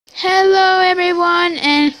Hello everyone,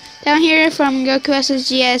 and down here from Goku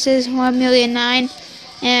SSGS's 1,000,009,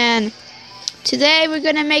 and today we're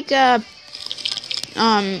gonna make a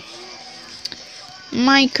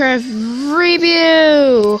Minecraft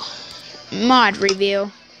review, mod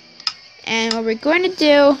review, and what we're going to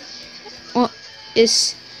do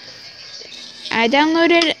is I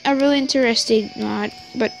downloaded a really interesting mod,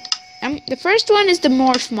 but the first one is the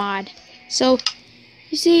morph mod. So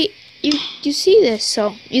you see. You see this,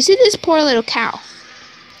 so you see this poor little cow.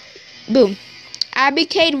 Boom. I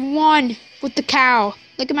became one with the cow.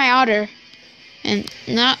 Look at my otter. And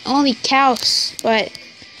not only cows, but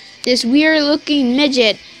this weird looking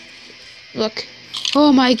midget. Look.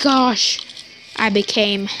 Oh my gosh. I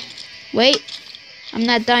became. Wait. I'm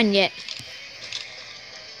not done yet.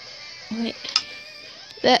 Wait.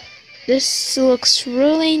 This looks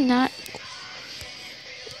really not.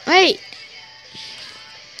 Wait.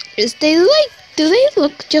 Do they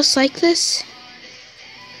look just like this?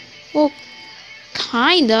 Well,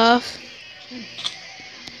 kind of.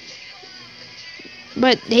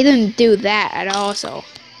 But they didn't do that at all, so.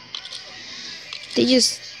 They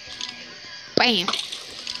just. Bam.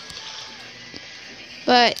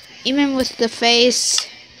 But even with the face.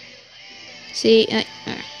 See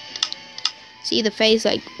the face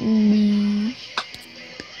like.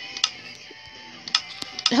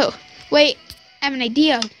 Oh, wait. I have an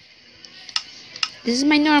idea. This is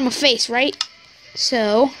my normal face, right?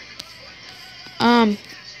 So,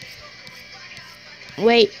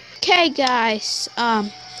 wait. Okay, guys.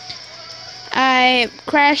 I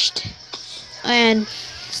crashed and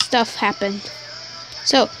stuff happened.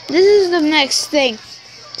 So, this is the next thing.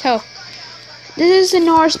 So, this is the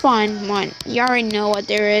North spawn one. You already know what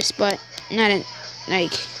there is, but not in,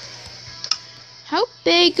 like, how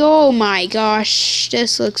big? Oh my gosh.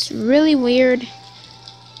 This looks really weird.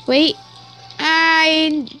 Wait.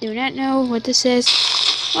 I do not know what this is.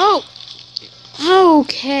 Oh!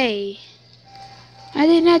 Okay. I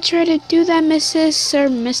did not try to do that, Mrs. or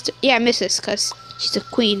Mr. Yeah, Mrs. because she's a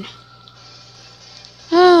queen.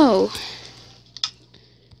 Oh.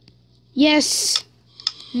 Yes.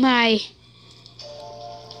 My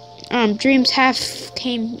dreams have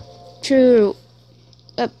came true.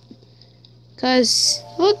 Because,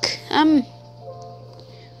 look, I'm a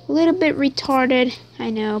little bit retarded,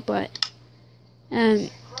 I know, but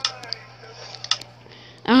I'm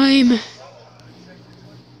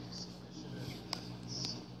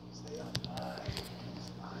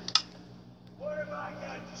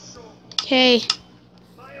okay.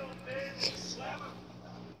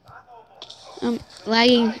 I'm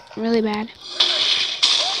lagging really bad.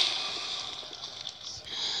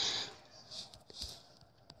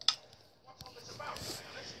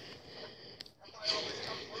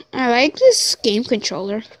 I like this game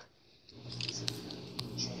controller.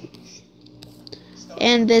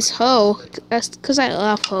 And this hoe, that's because I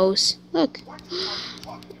love hoes. Look,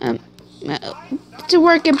 it's a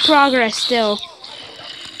work in progress still,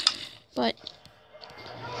 but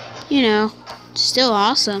you know, still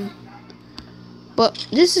awesome. But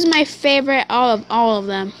this is my favorite all of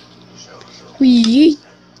them.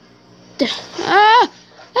 Ah!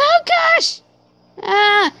 Oh gosh!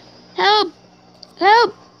 Ah! Help!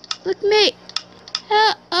 Help! Look at me!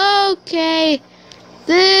 Help! Okay.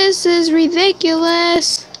 This is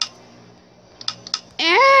ridiculous.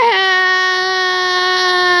 Ah!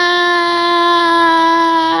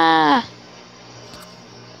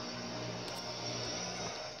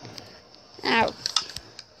 Ow.